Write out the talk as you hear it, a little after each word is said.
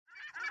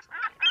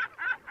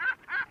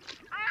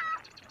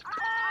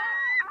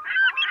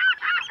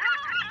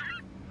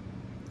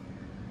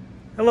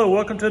Hello,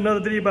 welcome to another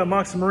video by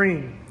Moccasin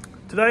Marine.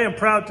 Today I'm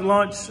proud to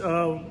launch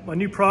a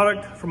new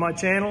product for my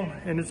channel,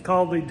 and it's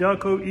called the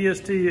Delco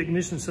EST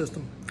Ignition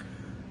System.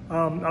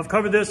 I've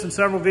covered this in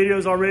several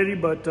videos already,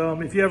 but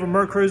if you have a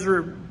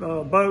Mercruiser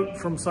boat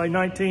from say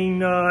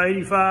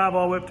 1985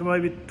 all the way up to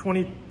maybe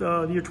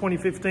year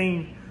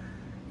 2015,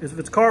 if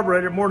it's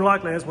carbureted, more than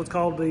likely has what's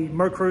called the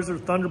Mercruiser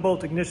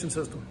Thunderbolt ignition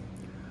system.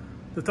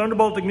 The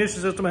Thunderbolt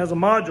ignition system has a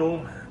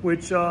module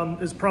which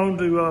is prone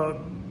to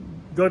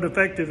go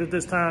defective at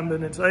this time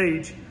in its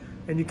age,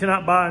 and you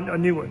cannot buy a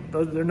new one.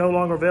 They're no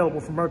longer available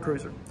from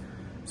Mercruiser.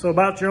 So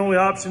about your only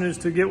option is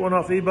to get one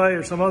off eBay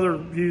or some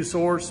other used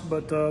source,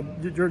 but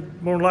you're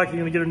more than likely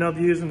going to get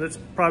another used one that's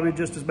probably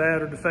just as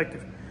bad or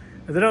defective.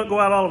 And they don't go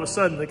out all of a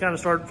sudden. They kind of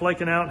start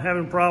flaking out and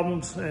having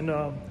problems and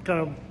kind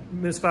of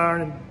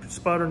misfiring and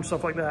sputtering and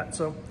stuff like that.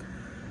 So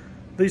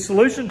the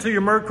solution to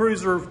your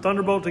Mercruiser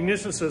Thunderbolt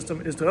ignition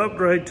system is to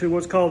upgrade to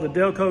what's called the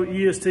Delco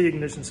EST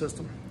ignition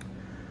system.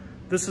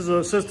 This is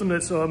a system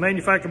that's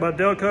manufactured by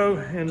Delco,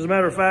 and as a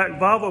matter of fact,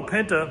 Volvo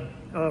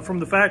Penta from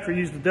the factory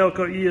used the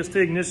Delco EST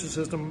ignition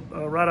system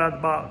right out of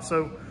the box.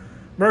 So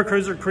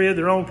Mercruiser created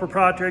their own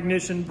proprietary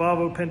ignition,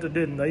 Volvo Penta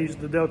didn't. They used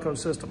the Delco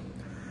system.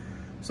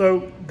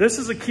 So this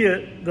is a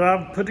kit that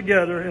I've put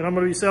together, and I'm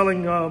going to be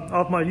selling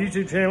off my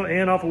YouTube channel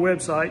and off a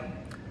website.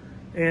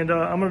 And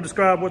I'm going to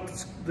describe what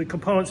the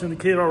components in the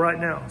kit are right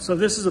now. So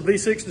this is a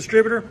V6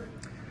 distributor,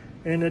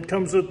 and it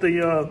comes with the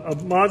a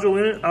module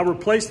in it. I'll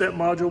replace that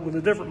module with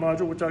a different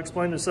module, which I'll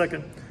explain in a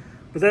second.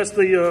 But that's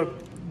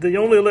the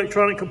only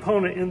electronic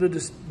component in the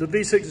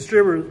V6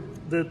 distributor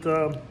that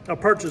I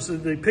purchased,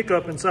 is the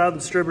pickup inside the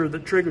distributor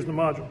that triggers the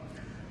module.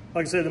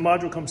 Like I said, the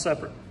module comes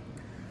separate.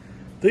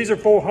 These are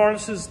 4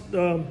 harnesses.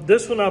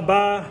 This one I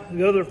buy,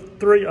 the other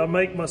 3 I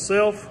make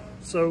myself.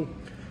 So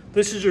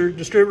this is your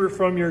distributor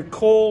from your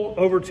coil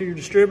over to your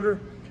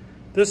distributor.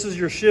 This is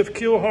your shift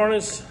keel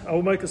harness. I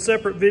will make a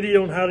separate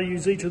video on how to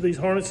use each of these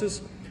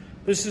harnesses.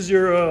 This is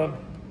your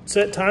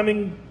set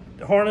timing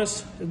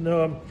harness.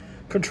 And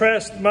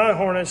contrast my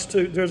harness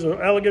to, there's an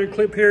alligator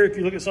clip here. If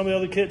you look at some of the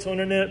other kits on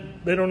the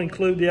internet, they don't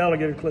include the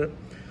alligator clip.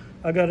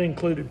 I got it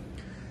included.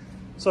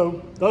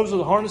 So those are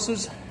the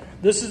harnesses.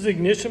 This is the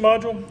ignition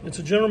module. It's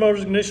a General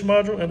Motors ignition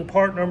module, and the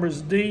part number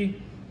is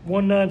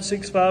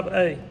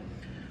D1965A.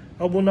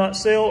 I will not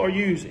sell or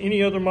use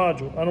any other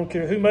module. I don't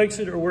care who makes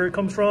it or where it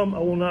comes from. I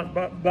will not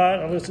buy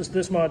it unless it's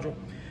this module.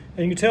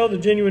 And you can tell the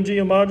genuine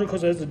GM module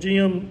because it has the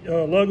GM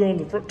logo on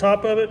the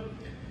top of it.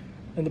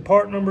 And the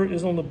part number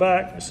is on the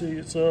back. Let's see,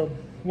 it's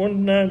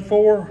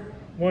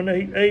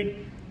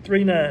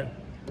 194-18839.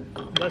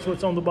 That's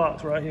what's on the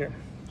box right here.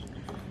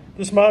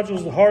 This module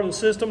is the heart of the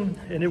system,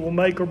 and it will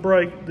make or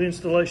break the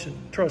installation.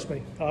 Trust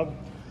me.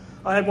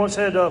 I had once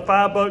had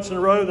 5 boats in a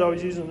row that I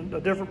was using a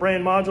different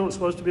brand module. It's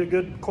supposed to be a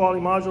good quality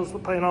module. It's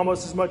paying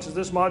almost as much as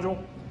this module.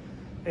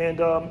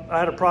 And I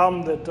had a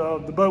problem that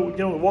the boat would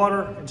get on the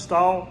water and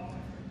stall.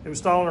 It was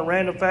stalling in a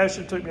random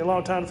fashion. It took me a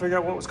long time to figure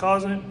out what was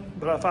causing it.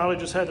 But I finally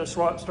just had to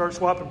start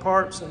swapping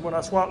parts. And when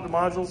I swapped the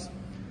modules,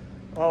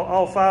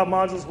 all 5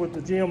 modules with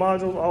the GM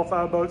module, all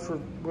 5 boats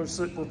were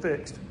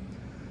fixed.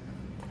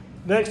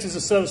 Next is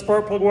a set of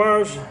spark plug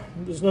wires.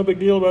 There's no big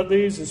deal about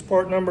these. It's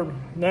part number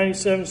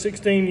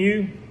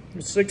 9716U.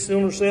 It's a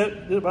 6-cylinder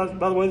set. By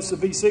the way, this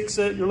is a V6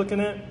 set you're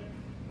looking at.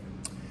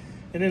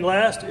 And then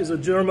last is a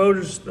General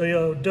Motors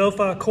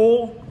Delphi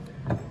coil.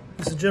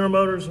 This is General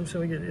Motors. I'm just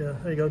going to get, yeah,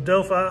 there you go,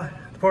 Delphi.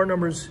 The part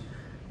number is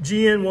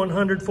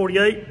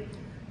GN148.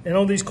 And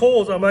on these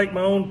coils, I make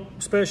my own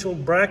special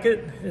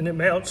bracket, and it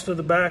mounts to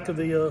the back of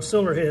the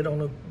cylinder head on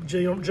the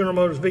General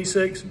Motors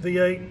V6,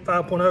 V8,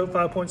 5.0, 5.7,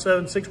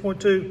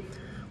 6.2,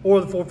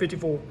 or the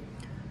 454.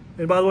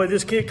 And by the way,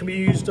 this kit can be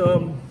used,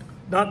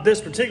 not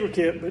this particular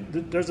kit,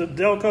 but there's a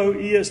Delco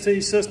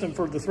EST system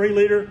for the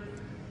 3-liter,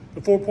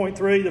 the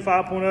 4.3, the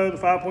 5.0, the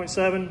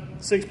 5.7,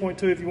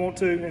 6.2 if you want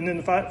to, and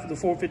then for the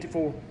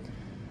 454.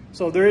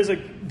 So there is a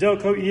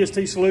Delco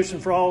EST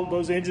solution for all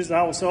those engines, and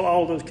I will sell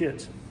all of those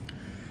kits.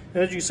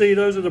 As you can see,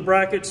 those are the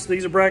brackets.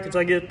 These are brackets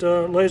I get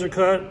laser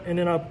cut, and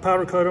then I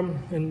powder cut them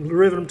and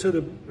rivet them to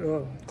the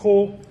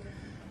coil.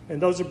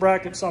 And those are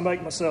brackets I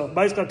make myself.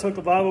 Basically, I took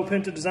a Volvo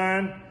Penta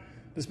design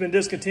that's been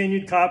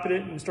discontinued, copied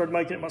it, and started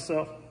making it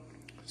myself.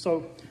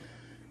 So,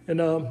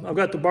 and I've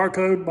got the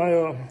barcode, my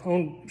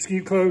own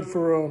SKU code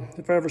for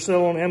if I ever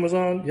sell on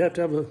Amazon. You have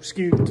to have a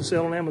SKU to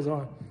sell on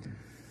Amazon.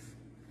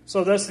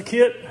 So that's the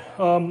kit.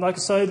 Like I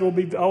say,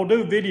 I'll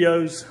do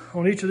videos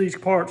on each of these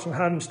parts on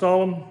how to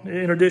install them.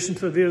 In addition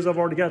to the videos I've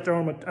already got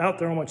out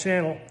there on my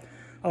channel,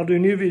 I'll do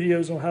new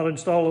videos on how to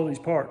install all these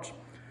parts.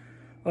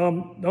 The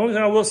only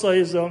thing I will say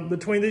is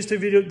between these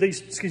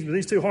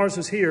two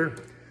harnesses here,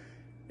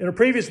 in a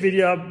previous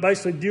video, I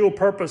basically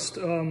dual-purposed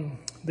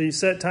the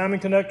set timing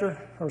connector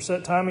or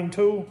set timing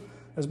tool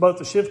as both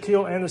the shift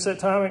keel and the set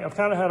timing. I've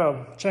kind of had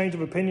a change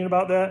of opinion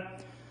about that.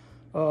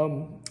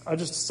 I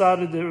just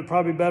decided that it would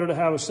probably be better to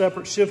have a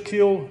separate shift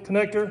keel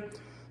connector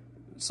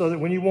so that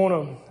when you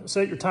want to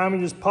set your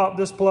timing, just pop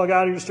this plug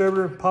out of your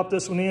distributor, pop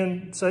this one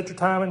in, set your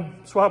timing,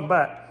 swap them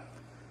back.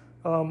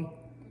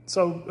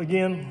 So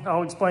again,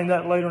 I'll explain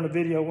that later in the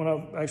video when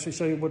I actually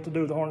show you what to do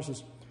with the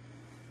harnesses.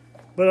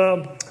 But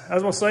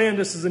as I was saying,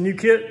 this is a new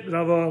kit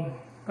that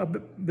I've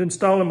been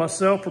installing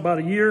myself for about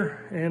a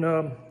year. And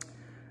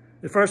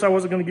at first I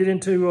wasn't going to get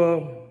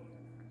into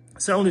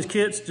selling these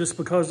kits just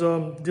because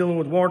dealing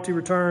with warranty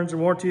returns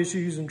and warranty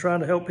issues and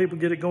trying to help people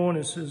get it going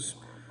is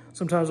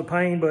sometimes a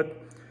pain. But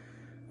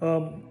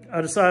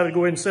I decided to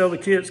go ahead and sell the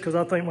kits because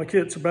I think my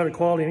kits are better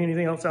quality than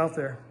anything else out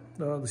there.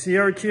 The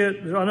Sierra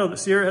kit, I know that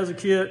Sierra has a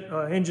kit,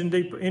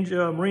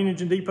 Marine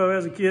Engine Depot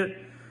has a kit.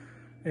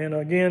 And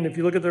again, if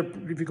you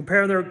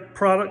compare their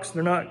products,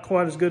 they're not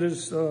quite as good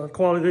as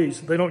quality of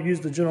these. They don't use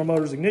the General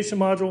Motors ignition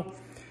module.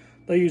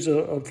 They use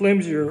a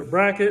flimsier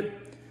bracket.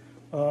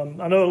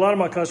 I know a lot of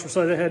my customers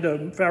say they had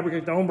to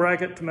fabricate their own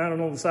bracket to mount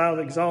it on the side of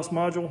the exhaust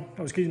module,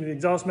 the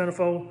exhaust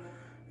manifold.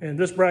 And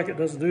this bracket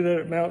doesn't do that.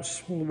 It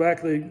mounts on the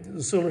back of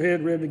the cylinder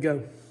head, ready to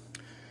go.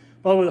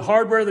 By the way, the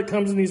hardware that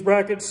comes in these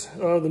brackets,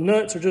 the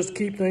nuts are just to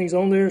keep things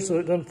on there so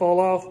it doesn't fall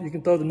off. You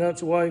can throw the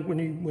nuts away when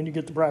you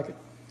get the bracket.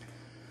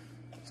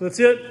 So that's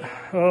it.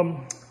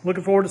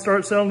 Looking forward to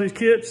start selling these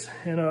kits.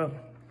 And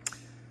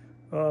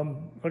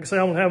like I say,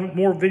 I'm gonna have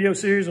more video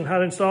series on how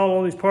to install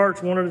all these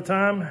parts one at a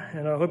time.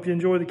 And I hope you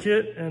enjoy the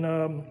kit.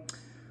 And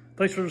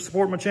thanks for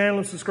supporting my channel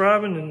and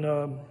subscribing.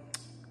 And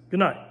good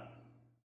night.